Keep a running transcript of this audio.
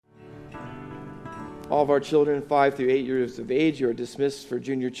All of our children 5 through 8 years of age, you are dismissed for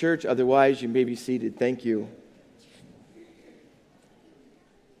junior church. Otherwise, you may be seated. Thank you.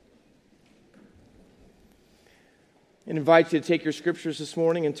 I invite you to take your scriptures this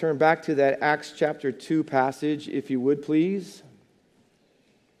morning and turn back to that Acts chapter 2 passage, if you would, please.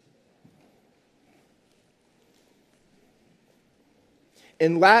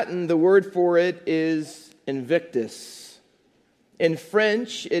 In Latin, the word for it is invictus. In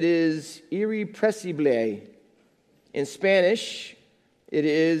French, it is irrepressible. In Spanish, it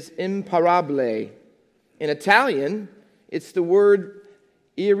is imparable. In Italian, it's the word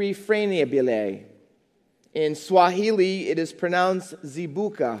irrefrenabile. In Swahili, it is pronounced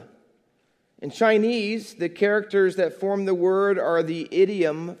zibuka. In Chinese, the characters that form the word are the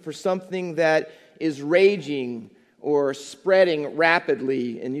idiom for something that is raging or spreading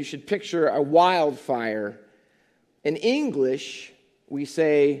rapidly, and you should picture a wildfire. In English, we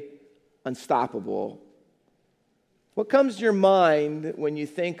say unstoppable. What comes to your mind when you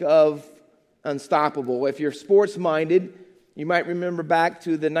think of unstoppable? If you're sports-minded, you might remember back to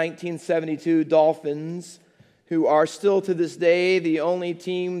the 1972 Dolphins, who are still to this day the only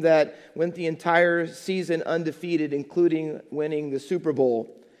team that went the entire season undefeated, including winning the Super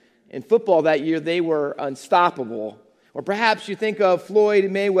Bowl. In football that year, they were unstoppable. Or perhaps you think of Floyd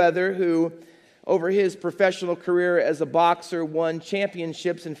Mayweather, who, over his professional career as a boxer, won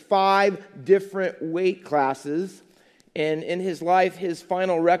championships in 5 different weight classes. And in his life, his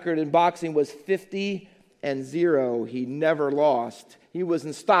final record in boxing was 50-0. He never lost. He was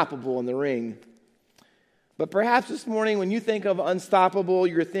unstoppable in the ring. But perhaps this morning, when you think of unstoppable,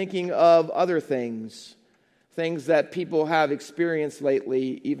 you're thinking of other things. Things that people have experienced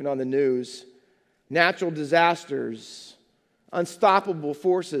lately, even on the news. Natural disasters, unstoppable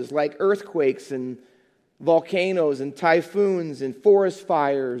forces like earthquakes and volcanoes and typhoons and forest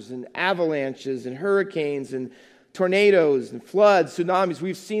fires and avalanches and hurricanes and tornadoes and floods, tsunamis.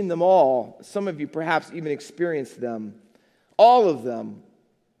 We've seen them all. Some of you perhaps even experienced them. All of them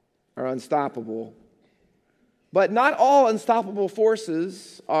are unstoppable. But not all unstoppable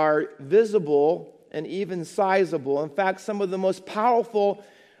forces are visible and even sizable. In fact, some of the most powerful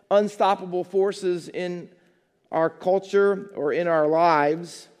unstoppable forces in our culture or in our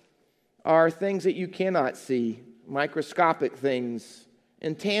lives are things that you cannot see, microscopic things,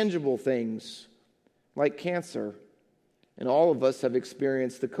 intangible things like cancer. And all of us have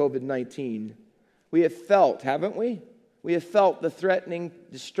experienced the COVID-19. We have felt, haven't we? We have felt the threatening,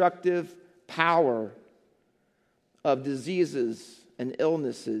 destructive power of diseases and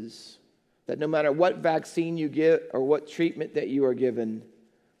illnesses, that no matter what vaccine you get or what treatment that you are given,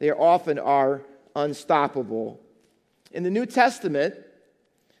 they often are unstoppable. In the New Testament,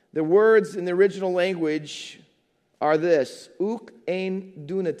 the words in the original language are this, uk ein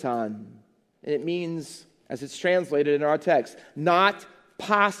dunatan. And it means, as it's translated in our text, not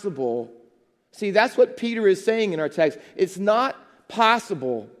possible. See, that's what Peter is saying in our text. It's not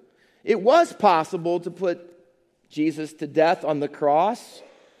possible. It was possible to put Jesus to death on the cross,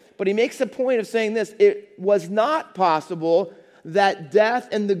 but he makes a point of saying this: it was not possible that death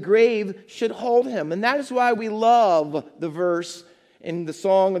and the grave should hold him. And that is why we love the verse in the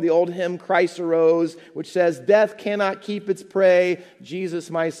song of the old hymn, Christ Arose, which says, death cannot keep its prey, Jesus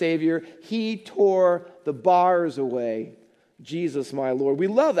my Savior, he tore the bars away, Jesus my Lord. We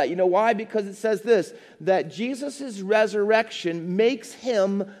love that. You know why? Because it says this, that Jesus' resurrection makes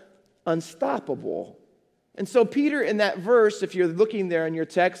him unstoppable. And so Peter, in that verse, if you're looking there in your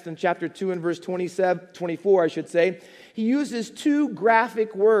text in chapter 2 and verse 24, I should say, he uses 2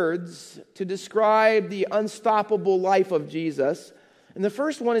 graphic words to describe the unstoppable life of Jesus. And the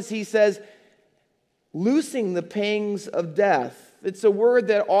first one is, he says, loosing the pangs of death. It's a word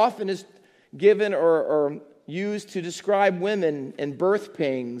that often is given or used to describe women and birth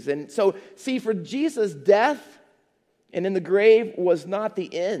pangs. And so, see, for Jesus, death and in the grave was not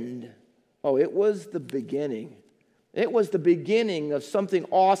the end. Oh, it was the beginning. It was the beginning of something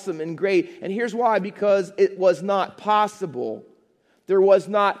awesome and great. And here's why: because it was not possible. There was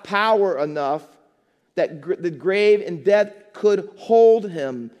not power enough that the grave and death could hold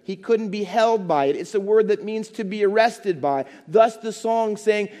him. He couldn't be held by it. It's a word that means to be arrested by. Thus the song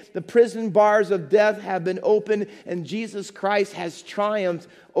saying, the prison bars of death have been opened and Jesus Christ has triumphed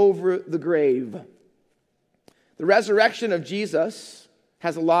over the grave. The resurrection of Jesus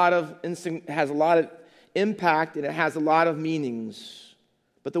has a lot of impact, and it has a lot of meanings.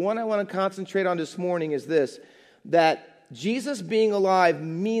 But the one I want to concentrate on this morning is this, that Jesus being alive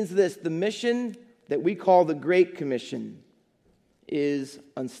means this: the mission that we call the Great Commission is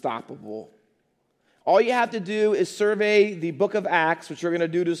unstoppable. All you have to do is survey the book of Acts, which we're going to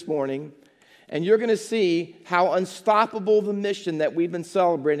do this morning, And you're going to see how unstoppable the mission that we've been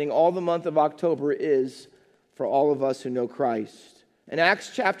celebrating all the month of October is for all of us who know Christ. In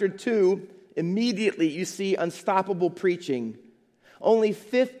Acts chapter 2, immediately you see unstoppable preaching. Only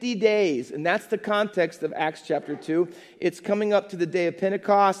 50 days, and that's the context of Acts chapter 2. It's coming up to the day of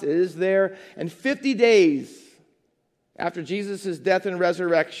Pentecost. It is there. And 50 days after Jesus' death and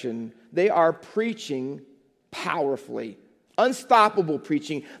resurrection, they are preaching powerfully. Unstoppable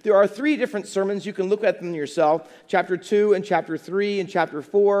preaching. There are 3 different sermons. You can look at them yourself. Chapter 2 and chapter 3 and chapter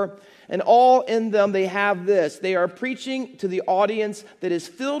 4. And all in them they have this. They are preaching to the audience that is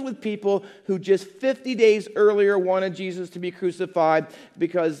filled with people who just 50 days earlier wanted Jesus to be crucified,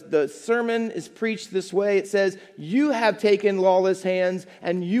 because the sermon is preached this way. It says, you have taken lawless hands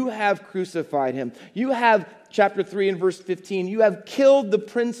and you have crucified him. You have, chapter 3 and verse 15, you have killed the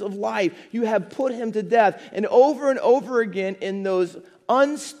Prince of Life. You have put him to death. And over again in those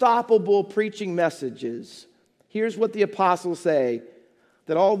unstoppable preaching messages, here's what the apostles say.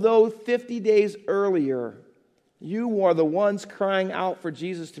 That although 50 days earlier, you were the ones crying out for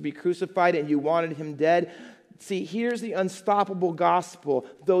Jesus to be crucified and you wanted him dead. See, here's the unstoppable gospel.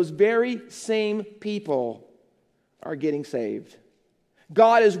 Those very same people are getting saved.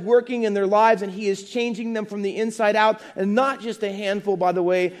 God is working in their lives and he is changing them from the inside out. And not just a handful, by the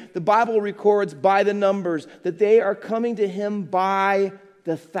way. The Bible records by the numbers that they are coming to him by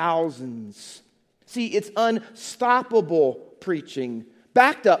the thousands. See, it's unstoppable preaching,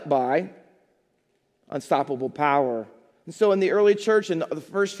 backed up by unstoppable power. And so in the early church, in the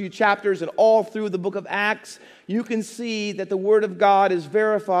first few chapters and all through the book of Acts, you can see that the word of God is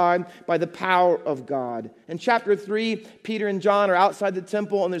verified by the power of God. In chapter 3, Peter and John are outside the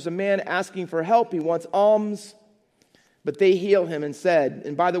temple and there's a man asking for help. He wants alms, but they heal him and said,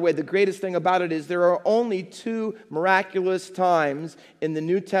 and by the way, the greatest thing about it is there are only 2 miraculous times in the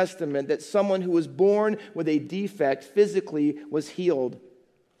New Testament that someone who was born with a defect physically was healed.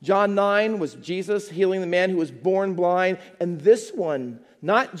 John 9 was Jesus healing the man who was born blind, and this one,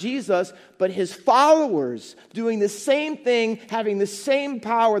 not Jesus, but his followers doing the same thing, having the same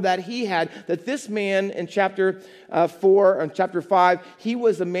power that he had, that this man in chapter 4 and chapter 5, he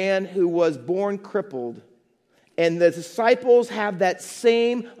was a man who was born crippled. And the disciples have that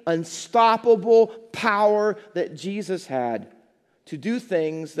same unstoppable power that Jesus had to do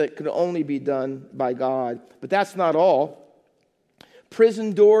things that could only be done by God. But that's not all.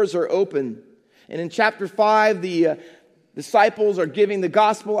 Prison doors are open. And in chapter 5, the disciples are giving the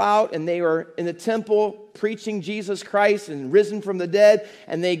gospel out, and they are in the temple preaching Jesus Christ and risen from the dead,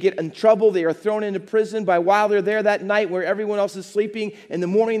 and they get in trouble. They are thrown into prison by while they're there that night where everyone else is sleeping. In the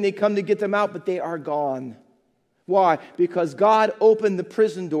morning they come to get them out, but they are gone. Why? Because God opened the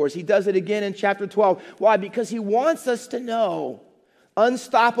prison doors. He does it again in chapter 12. Why? Because he wants us to know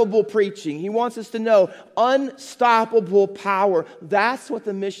unstoppable preaching. He wants us to know unstoppable power. That's what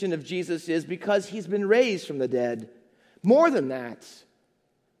the mission of Jesus is, because he's been raised from the dead. More than that,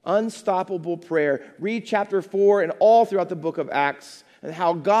 unstoppable prayer. Read chapter 4 and all throughout the book of Acts, and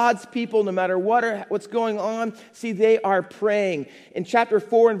how God's people, no matter what's going on, see, they are praying. In chapter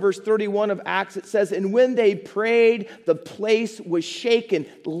 4 and verse 31 of Acts, it says, and when they prayed, the place was shaken.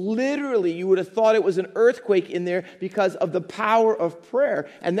 Literally, you would have thought it was an earthquake in there because of the power of prayer.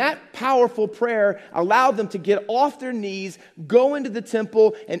 And that powerful prayer allowed them to get off their knees, go into the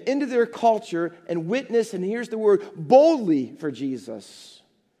temple and into their culture and witness, and here's the word, boldly for Jesus.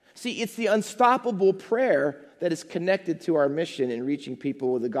 See, it's the unstoppable prayer that is connected to our mission in reaching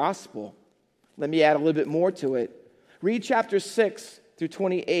people with the gospel. Let me add a little bit more to it. Read chapter 6 through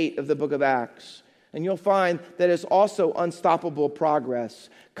 28 of the book of Acts, and you'll find that it's also unstoppable progress.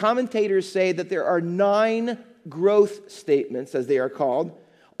 Commentators say that there are 9 growth statements, as they are called,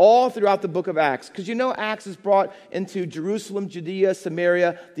 all throughout the book of Acts. Because you know Acts is brought into Jerusalem, Judea,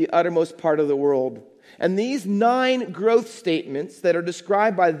 Samaria, the uttermost part of the world. And these 9 growth statements that are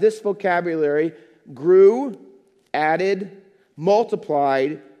described by this vocabulary grew, added,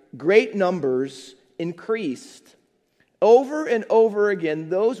 multiplied, great numbers, increased. Over and over again,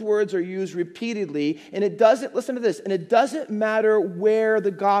 those words are used repeatedly, and it doesn't, listen to this, and it doesn't matter where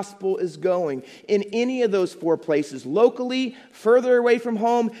the gospel is going. In any of those 4 places, locally, further away from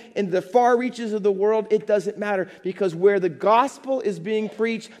home, in the far reaches of the world, it doesn't matter, because where the gospel is being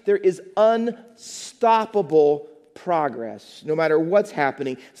preached, there is unstoppable progress, no matter what's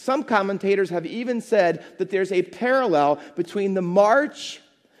happening. Some commentators have even said that there's a parallel between the march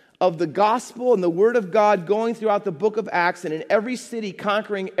of the gospel and the word of God going throughout the book of Acts, and in every city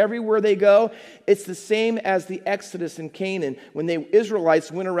conquering everywhere they go. It's the same as the Exodus in Canaan, when the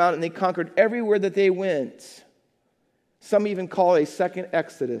Israelites went around and they conquered everywhere that they went. Some even call it a second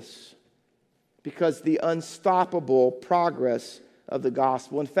Exodus. because the unstoppable progress of the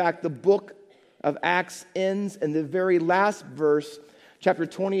gospel. In fact, the book of Acts ends in the very last verse, chapter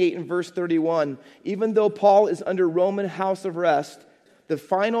 28 and verse 31. Even though Paul is under Roman house arrest, the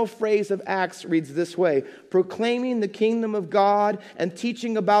final phrase of Acts reads this way: proclaiming the kingdom of God and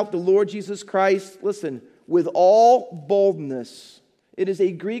teaching about the Lord Jesus Christ, listen, with all boldness. It is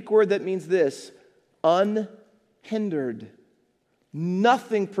a Greek word that means this: unhindered.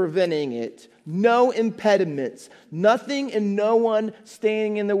 Nothing preventing it. No impediments. Nothing and no one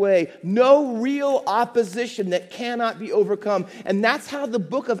standing in the way. No real opposition that cannot be overcome. And that's how the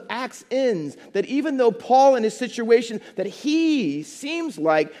book of Acts ends. That even though Paul in his situation, that he seems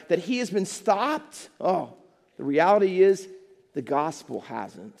like that he has been stopped, the reality is the gospel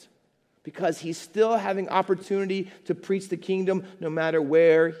hasn't. Because he's still having opportunity to preach the kingdom no matter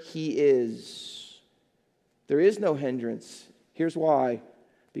where he is. There is no hindrance. Here's why: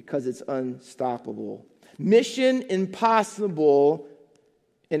 because it's unstoppable. Mission impossible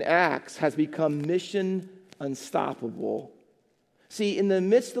in Acts has become mission unstoppable. See, in the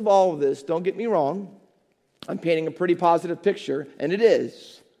midst of all of this, don't get me wrong, I'm painting a pretty positive picture, and it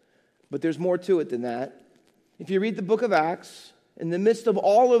is. But there's more to it than that. If you read the book of Acts, in the midst of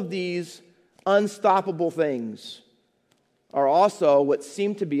all of these unstoppable things are also what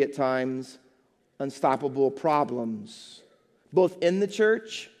seem to be at times unstoppable problems, both in the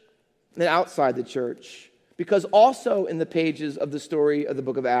church and outside the church. Because also in the pages of the story of the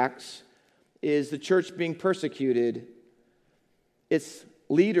book of Acts is the church being persecuted, its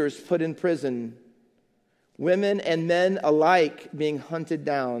leaders put in prison, women and men alike being hunted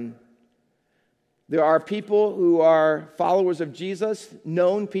down. There are people who are followers of Jesus,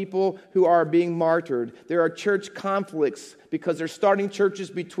 known people who are being martyred. There are church conflicts because they're starting churches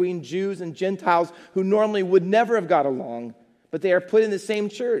between Jews and Gentiles who normally would never have got along, but they are put in the same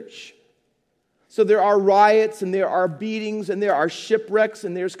church. So there are riots and there are beatings and there are shipwrecks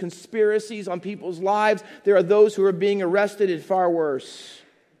and there's conspiracies on people's lives. There are those who are being arrested and far worse.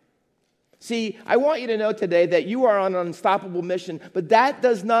 See, I want you to know today that you are on an unstoppable mission, but that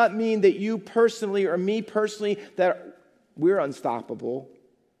does not mean that you personally or me personally that we're unstoppable.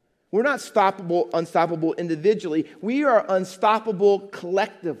 We're not unstoppable individually. We are unstoppable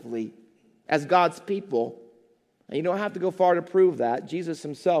collectively as God's people. And you don't have to go far to prove that. Jesus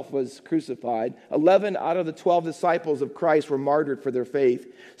himself was crucified. 11 out of the 12 disciples of Christ were martyred for their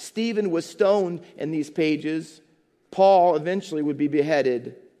faith. Stephen was stoned in these pages. Paul eventually would be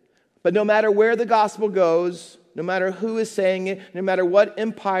beheaded. But no matter where the gospel goes, no matter who is saying it, no matter what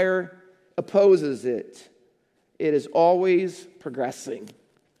empire opposes it, it is always progressing,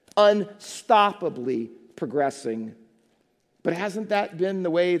 unstoppably progressing. But hasn't that been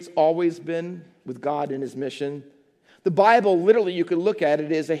the way it's always been with God and his mission? The Bible, literally, you could look at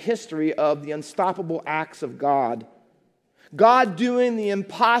it as a history of the unstoppable acts of God. God doing the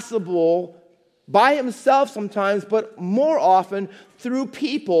impossible by himself sometimes, but more often through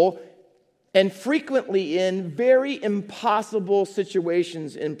people, and frequently in very impossible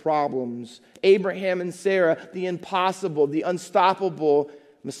situations and problems. Abraham and Sarah, the impossible, the unstoppable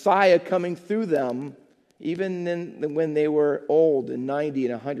Messiah coming through them, even when they were old and 90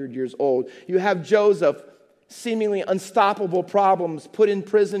 and 100 years old. You have Joseph, seemingly unstoppable problems, put in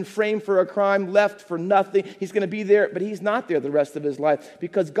prison, framed for a crime, left for nothing. He's going to be there, but he's not there the rest of his life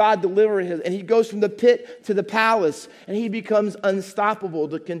because God delivered him. And he goes from the pit to the palace, and he becomes unstoppable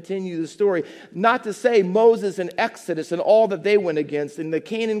to continue the story. Not to say Moses and Exodus and all that they went against, and the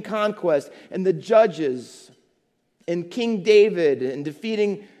Canaan conquest, and the judges, and King David, and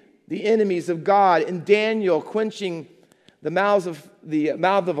defeating the enemies of God, and Daniel quenching the mouth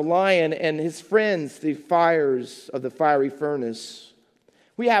of a lion, and his friends, the fires of the fiery furnace.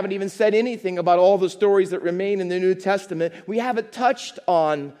 We haven't even said anything about all the stories that remain in the New Testament. We haven't touched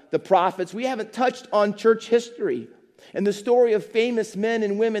on the prophets. We haven't touched on church history and the story of famous men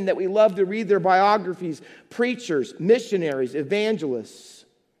and women that we love to read their biographies, preachers, missionaries, evangelists,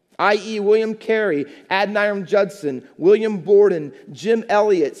 i.e. William Carey, Adoniram Judson, William Borden, Jim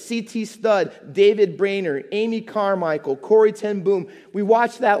Elliot, C.T. Studd, David Brainerd, Amy Carmichael, Corrie ten Boom. We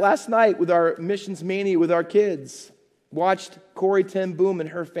watched that last night with our Missions Mania with our kids. Watched Corrie ten Boom and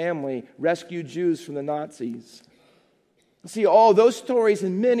her family rescue Jews from the Nazis. See, all those stories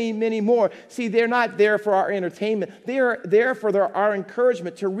and many, many more. See, they're not there for our entertainment. They are there for our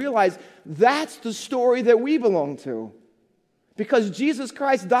encouragement to realize that's the story that we belong to. Because Jesus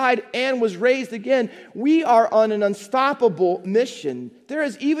Christ died and was raised again, we are on an unstoppable mission. There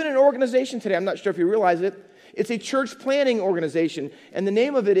is even an organization today, I'm not sure if you realize it, it's a church planning organization, and the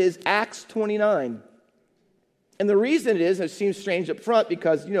name of it is Acts 29. And the reason it seems strange up front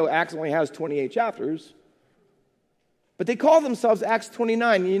because, Acts only has 28 chapters. But they call themselves Acts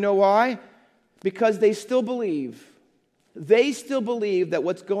 29. You know why? Because they still believe. They still believe that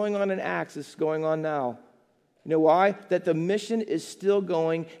what's going on in Acts is going on now. You know why? That the mission is still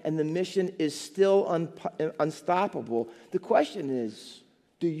going and the mission is still unstoppable. The question is,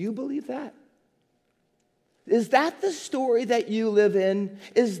 do you believe that? Is that the story that you live in?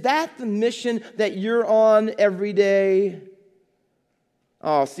 Is that the mission that you're on every day?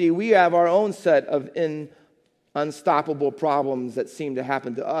 Oh, see, we have our own set of unstoppable problems that seem to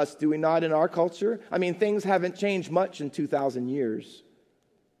happen to us, do we not, in our culture? I mean, things haven't changed much in 2,000 years.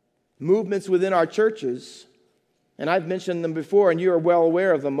 Movements within our churches, and I've mentioned them before, and you are well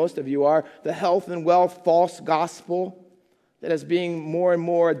aware of them, most of you are, the health and wealth false gospel that is being more and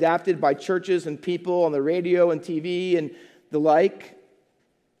more adapted by churches and people on the radio and TV and the like,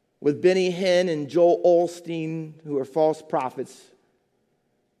 with Benny Hinn and Joel Osteen, who are false prophets.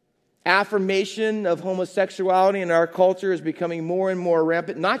 Affirmation of homosexuality in our culture is becoming more and more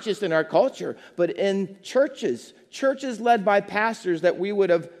rampant, not just in our culture, but in churches. Churches led by pastors that we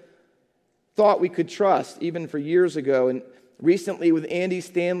would have thought we could trust even for years ago. And recently with Andy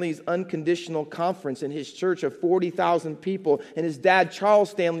Stanley's unconditional conference in his church of 40,000 people, and his dad, Charles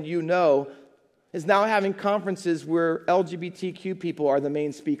Stanley, is now having conferences where LGBTQ people are the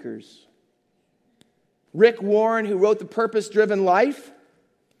main speakers. Rick Warren, who wrote The Purpose-Driven Life,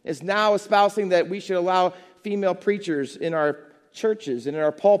 is now espousing that we should allow female preachers in our churches and in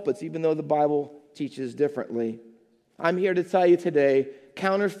our pulpits, even though the Bible teaches differently. I'm here to tell you today,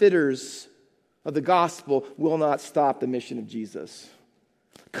 counterfeiters of the gospel will not stop the mission of Jesus.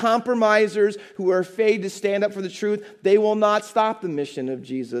 Compromisers who are afraid to stand up for the truth, they will not stop the mission of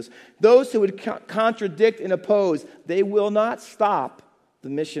Jesus. Those who would contradict and oppose, they will not stop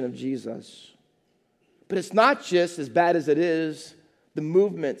the mission of Jesus. But it's not just, as bad as it is, the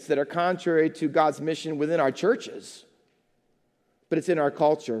movements that are contrary to God's mission within our churches, but it's in our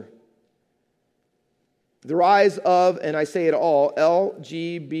culture. The rise of, and I say it all,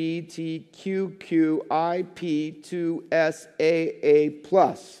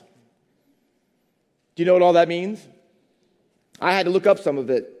 LGBTQIP2SAA+. Do you know what all that means? I had to look up some of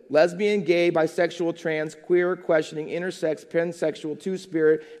it. Lesbian, gay, bisexual, trans, queer, questioning, intersex, pansexual,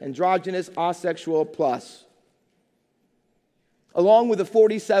 two-spirit, androgynous, asexual, plus. Along with the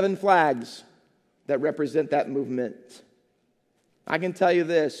 47 flags that represent that movement. I can tell you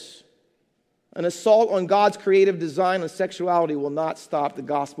this. An assault on God's creative design and sexuality will not stop the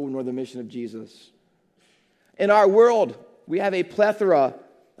gospel nor the mission of Jesus. In our world, we have a plethora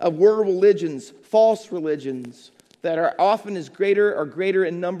of world religions, false religions, that are often as greater or greater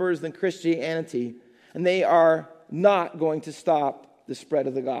in numbers than Christianity, and they are not going to stop the spread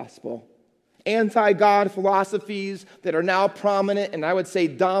of the gospel. Anti-God philosophies that are now prominent and I would say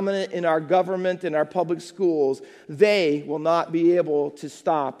dominant in our government and our public schools, they will not be able to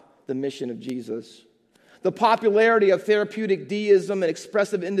stop the mission of Jesus. The popularity of therapeutic deism and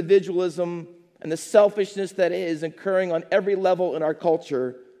expressive individualism and the selfishness that is occurring on every level in our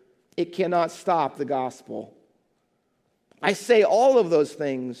culture, it cannot stop the gospel. I say all of those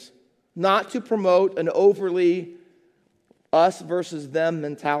things not to promote an overly us versus them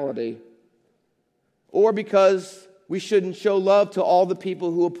mentality, or because we shouldn't show love to all the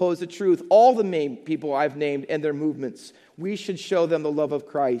people who oppose the truth, all the main people I've named and their movements. We should show them the love of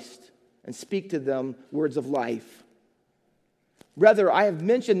Christ and speak to them words of life. Rather, I have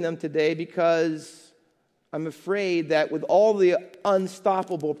mentioned them today because I'm afraid that with all the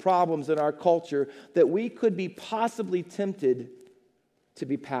unstoppable problems in our culture, that we could be possibly tempted to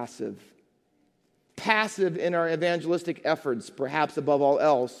be passive. Passive in our evangelistic efforts, perhaps above all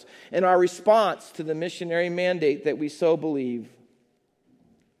else, in our response to the missionary mandate that we so believe.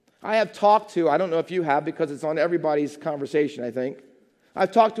 I have talked to, I don't know if you have because it's on everybody's conversation, I think.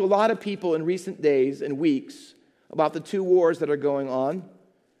 I've talked to a lot of people in recent days and weeks about the two wars that are going on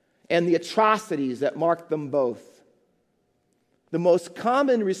and the atrocities that mark them both. The most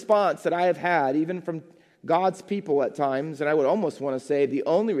common response that I have had, even from God's people at times, and I would almost want to say the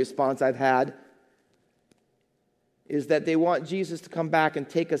only response I've had, is that they want Jesus to come back and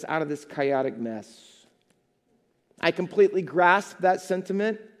take us out of this chaotic mess. I completely grasp that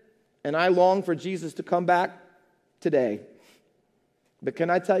sentiment, and I long for Jesus to come back today. But can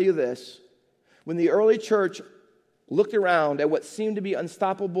I tell you this? When the early church looked around at what seemed to be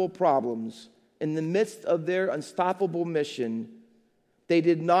unstoppable problems, in the midst of their unstoppable mission, they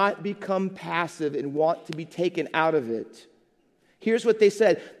did not become passive and want to be taken out of it. Here's what they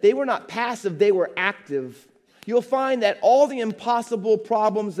said. They were not passive, they were active. You'll find that all the impossible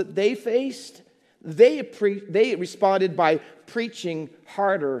problems that they faced, They responded by preaching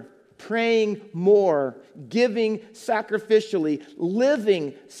harder, praying more, giving sacrificially,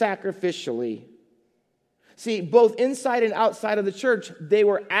 living sacrificially. See, both inside and outside of the church, they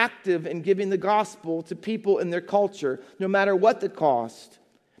were active in giving the gospel to people in their culture, no matter what the cost.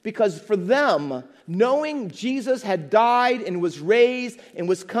 Because for them, knowing Jesus had died and was raised and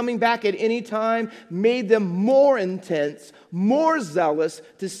was coming back at any time made them more intense, more zealous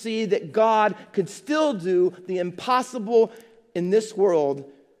to see that God could still do the impossible in this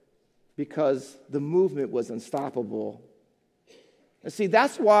world because the movement was unstoppable. And see,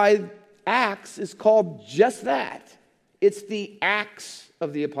 that's why Acts is called just that. It's the Acts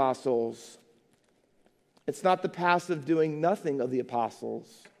of the Apostles. It's not the passive doing nothing of the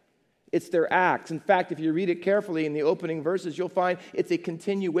apostles. It's their acts. In fact, if you read it carefully in the opening verses, you'll find it's a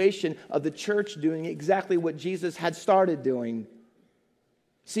continuation of the church doing exactly what Jesus had started doing.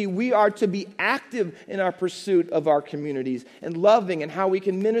 See, we are to be active in our pursuit of our communities and loving and how we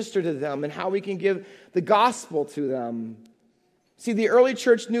can minister to them and how we can give the gospel to them. See, the early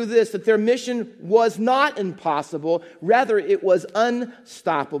church knew this, that their mission was not impossible. Rather, it was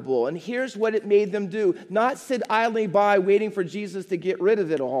unstoppable. And here's what it made them do. Not sit idly by waiting for Jesus to get rid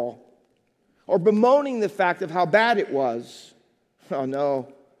of it all, or bemoaning the fact of how bad it was. Oh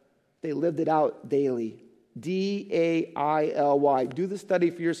no, they lived it out daily. D-A-I-L-Y. Do the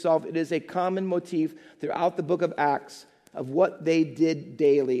study for yourself. It is a common motif throughout the book of Acts of what they did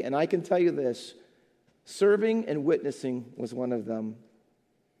daily. And I can tell you this, serving and witnessing was one of them.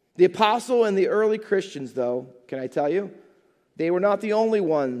 The apostle and the early Christians, though, can I tell you, they were not the only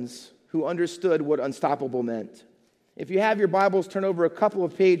ones who understood what unstoppable meant. If you have your Bibles, turn over a couple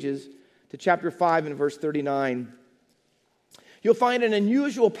of pages to chapter 5 and verse 39. You'll find an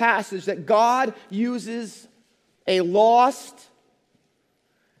unusual passage that God uses a lost,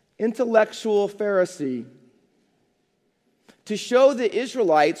 intellectual Pharisee to show the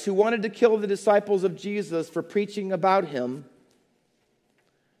Israelites who wanted to kill the disciples of Jesus for preaching about him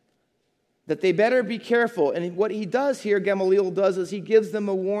that they better be careful. And what he does here, Gamaliel does, is he gives them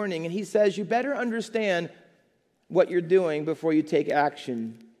a warning. And he says, you better understand what you're doing before you take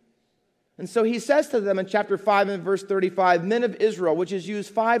action. And so he says to them in chapter 5 and verse 35, men of Israel, which is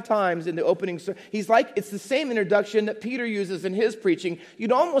used 5 times in the opening. It's the same introduction that Peter uses in his preaching.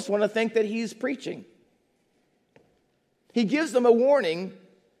 You'd almost want to think that he's preaching. He gives them a warning,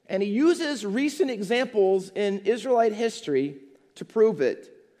 and he uses recent examples in Israelite history to prove it.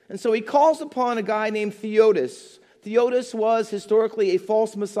 And so he calls upon a guy named Theudas. Theudas was historically a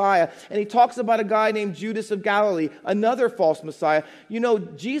false Messiah, and he talks about a guy named Judas of Galilee, another false Messiah. You know,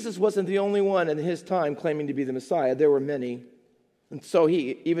 Jesus wasn't the only one in his time claiming to be the Messiah. There were many. And so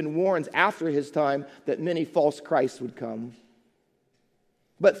he even warns after his time that many false Christs would come.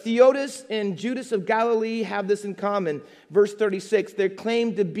 But Theudas and Judas of Galilee have this in common. Verse 36, they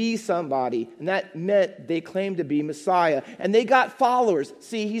claimed to be somebody, and that meant they claimed to be Messiah. And they got followers.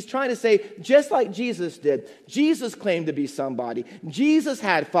 See, he's trying to say, just like Jesus did, Jesus claimed to be somebody. Jesus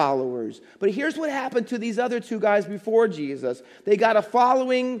had followers. But here's what happened to these other 2 guys before Jesus. They got a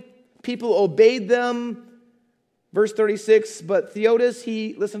following, people obeyed them. Verse 36, but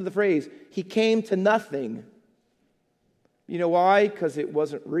Theudas, listen to the phrase, he came to nothing. You know why? Because it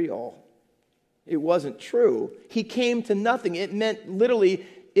wasn't real. It wasn't true. He came to nothing. It meant literally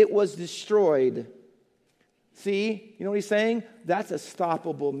it was destroyed. See, you know what he's saying? That's a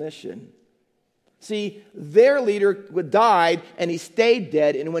stoppable mission. See, their leader died and he stayed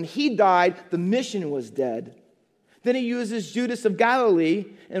dead. And when he died, the mission was dead. Then he uses Judas of Galilee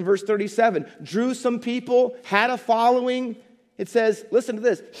in verse 37. Drew some people, had a following. It says, listen to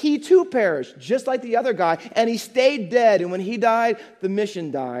this, he too perished, just like the other guy, and he stayed dead, and when he died, the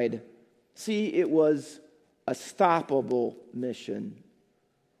mission died. See, it was a stoppable mission.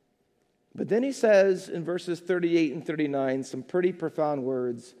 But then he says in verses 38 and 39 some pretty profound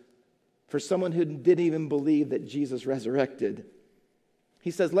words for someone who didn't even believe that Jesus resurrected. He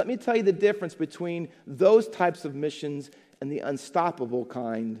says, let me tell you the difference between those types of missions and the unstoppable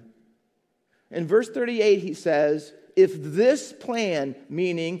kind. In verse 38, he says, if this plan,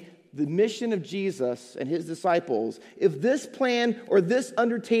 meaning the mission of Jesus and his disciples, if this plan or this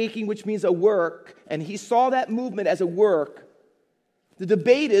undertaking, which means a work, and he saw that movement as a work, the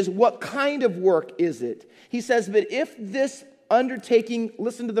debate is, what kind of work is it? He says, but if this undertaking,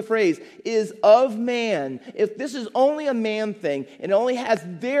 listen to the phrase, is of man, if this is only a man thing, and only has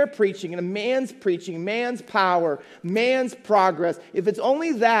their preaching and a man's preaching, man's power, man's progress, if it's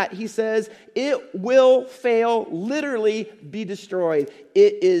only that, he says, it will fail, literally be destroyed.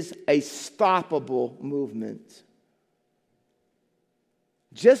 It is a stoppable movement.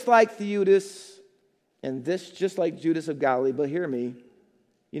 Just like Theudas And this just like Judas of Galilee, but hear me.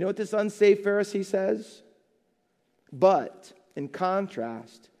 You know what this unsaved Pharisee says? But, in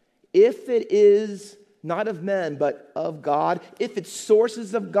contrast, if it is not of men, but of God, if its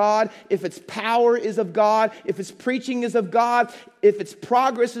sources of God, if its power is of God, if its preaching is of God, if its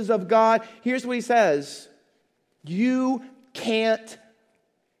progress is of God, here's what he says. You can't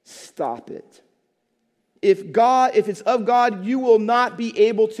stop it. If it's of God, you will not be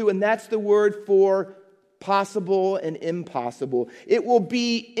able to, and that's the word for possible and impossible. It will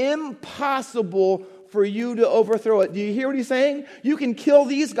be impossible for you to overthrow it. Do you hear what he's saying? You can kill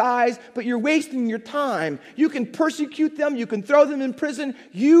these guys, but you're wasting your time. You can persecute them. You can throw them in prison.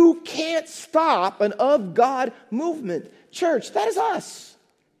 You can't stop an of God movement. Church, that is us.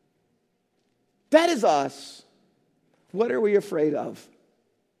 That is us. What are we afraid of?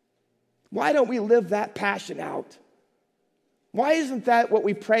 Why don't we live that passion out? Why isn't that what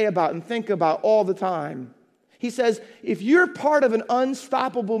we pray about and think about all the time? He says, if you're part of an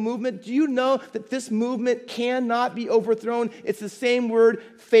unstoppable movement, do you know that this movement cannot be overthrown? It's the same word,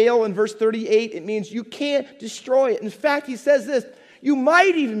 fail, in verse 38. It means you can't destroy it. In fact, he says this, you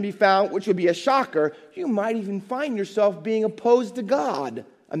might even be found, which would be a shocker, you might even find yourself being opposed to God.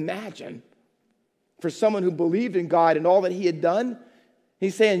 Imagine. For someone who believed in God and all that he had done,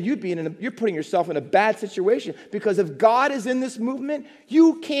 he's saying you're putting yourself in a bad situation because if God is in this movement,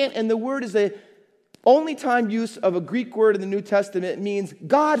 you can't, and the word is a only time use of a Greek word in the New Testament. It means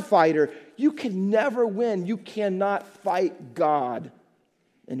God fighter. You can never win. You cannot fight God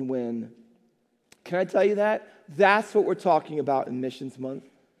and win. Can I tell you that? That's what we're talking about in Missions Month.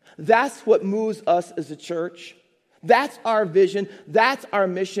 That's what moves us as a church. That's our vision. That's our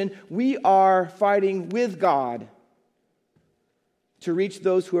mission. We are fighting with God to reach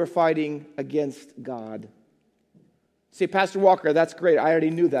those who are fighting against God. Say, Pastor Walker, that's great. I already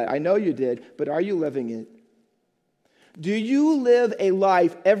knew that. I know you did, but are you living it? Do you live a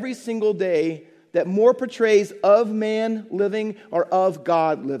life every single day that more portrays of man living or of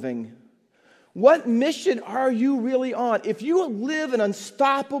God living? What mission are you really on? If you live an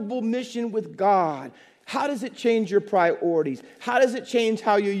unstoppable mission with God, how does it change your priorities? How does it change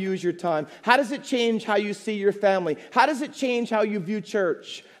how you use your time? How does it change how you see your family? How does it change how you view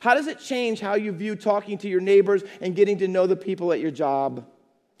church? How does it change how you view talking to your neighbors and getting to know the people at your job?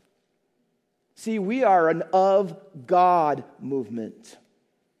 See, we are an of God movement,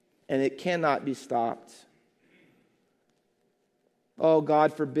 and it cannot be stopped. Oh,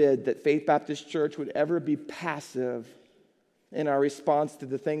 God forbid that Faith Baptist Church would ever be passive in our response to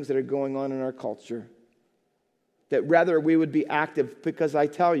the things that are going on in our culture. That rather we would be active, because I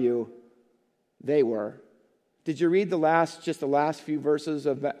tell you, they were. Did you read the last few verses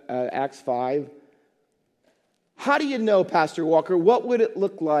of Acts 5? How do you know, Pastor Walker, what would it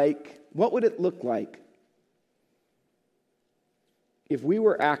look like? What would it look like if we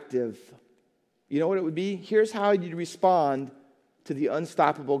were active? You know what it would be? Here's how you'd respond to the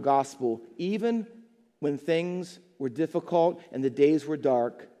unstoppable gospel, even when things were difficult and the days were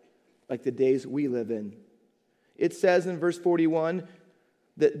dark, like the days we live in. It says in verse 41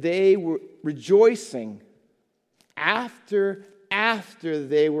 that they were rejoicing after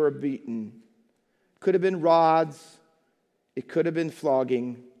they were beaten. Could have been rods. It could have been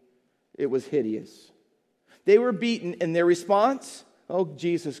flogging. It was hideous. They were beaten, and their response, oh,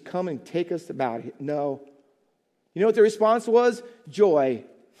 Jesus, come and take us about it. No. You know what their response was? Joy.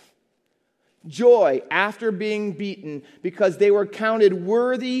 Joy after being beaten, because they were counted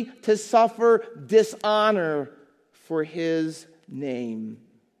worthy to suffer dishonor for his name.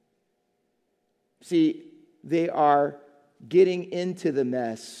 See, they are getting into the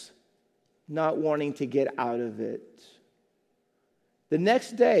mess, not wanting to get out of it. The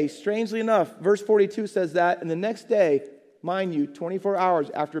next day, strangely enough, verse 42 says that, and the next day, mind you, 24 hours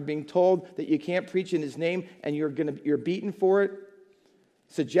after being told that you can't preach in his name and you're beaten for it,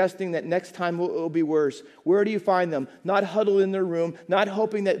 suggesting that next time it will be worse. Where do you find them? Not huddled in their room, not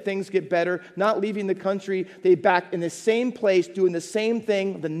hoping that things get better, not leaving the country. They back in the same place doing the same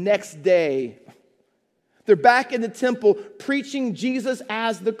thing the next day. They're back in the temple preaching Jesus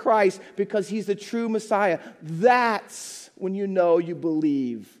as the Christ because he's the true Messiah. That's when you know you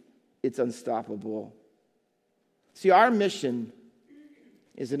believe it's unstoppable. See, our mission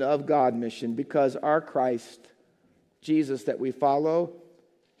is an of God mission because our Christ, Jesus that we follow,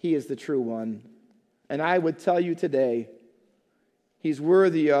 he is the true one. And I would tell you today, he's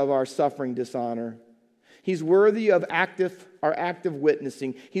worthy of our suffering dishonor. He's worthy of our active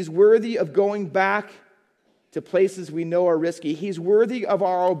witnessing. He's worthy of going back to places we know are risky. He's worthy of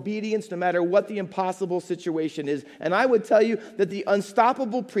our obedience no matter what the impossible situation is. And I would tell you that the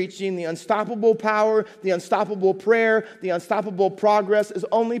unstoppable preaching, the unstoppable power, the unstoppable prayer, the unstoppable progress is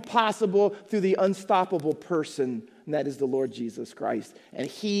only possible through the unstoppable person, and that is the Lord Jesus Christ. And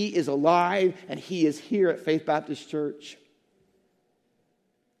He is alive, and He is here at Faith Baptist Church.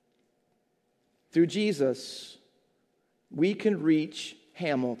 Through Jesus, we can reach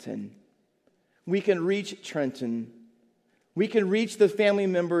Hamilton. We can reach Trenton. We can reach the family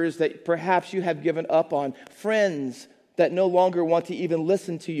members that perhaps you have given up on, friends that no longer want to even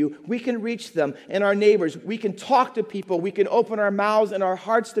listen to you. We can reach them, and our neighbors. We can talk to people. We can open our mouths and our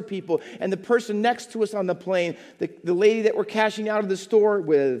hearts to people. And the person next to us on the plane, the lady that we're cashing out of the store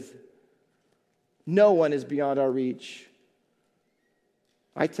with, no one is beyond our reach.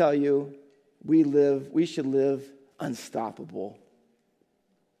 I tell you, we should live unstoppable.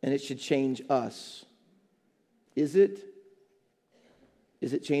 And it should change us. Is it?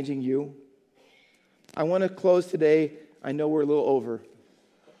 Is it changing you? I want to close today. I know we're a little over.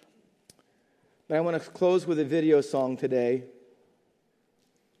 But I want to close with a video song today.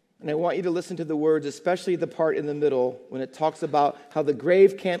 And I want you to listen to the words, especially the part in the middle when it talks about how the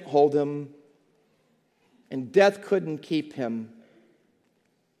grave can't hold him and death couldn't keep him.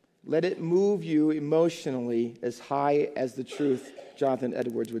 Let it move you emotionally as high as the truth, Jonathan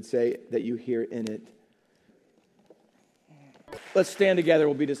Edwards would say, that you hear in it. Let's stand together.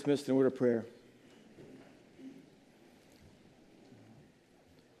 We'll be dismissed in a word of prayer.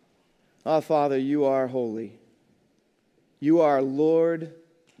 Our Father, you are holy. You are Lord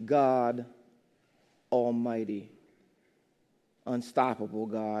God Almighty, unstoppable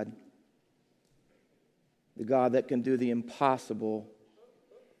God, the God that can do the impossible.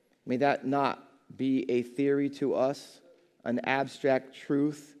 May that not be a theory to us, an abstract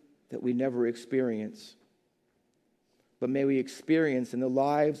truth that we never experience. But may we experience in the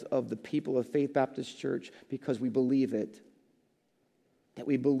lives of the people of Faith Baptist Church because we believe it. That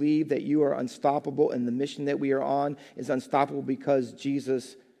we believe that you are unstoppable and the mission that we are on is unstoppable because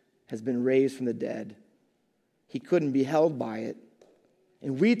Jesus has been raised from the dead. He couldn't be held by it.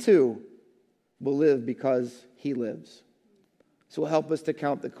 And we too will live because He lives. So help us to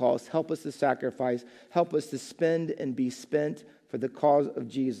count the cost. Help us to sacrifice. Help us to spend and be spent for the cause of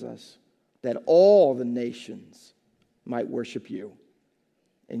Jesus, that all the nations might worship you.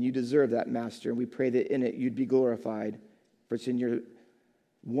 And you deserve that, Master. And we pray that in it you'd be glorified. For it's in your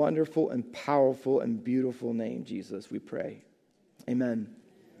wonderful and powerful and beautiful name, Jesus, we pray. Amen.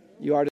 You are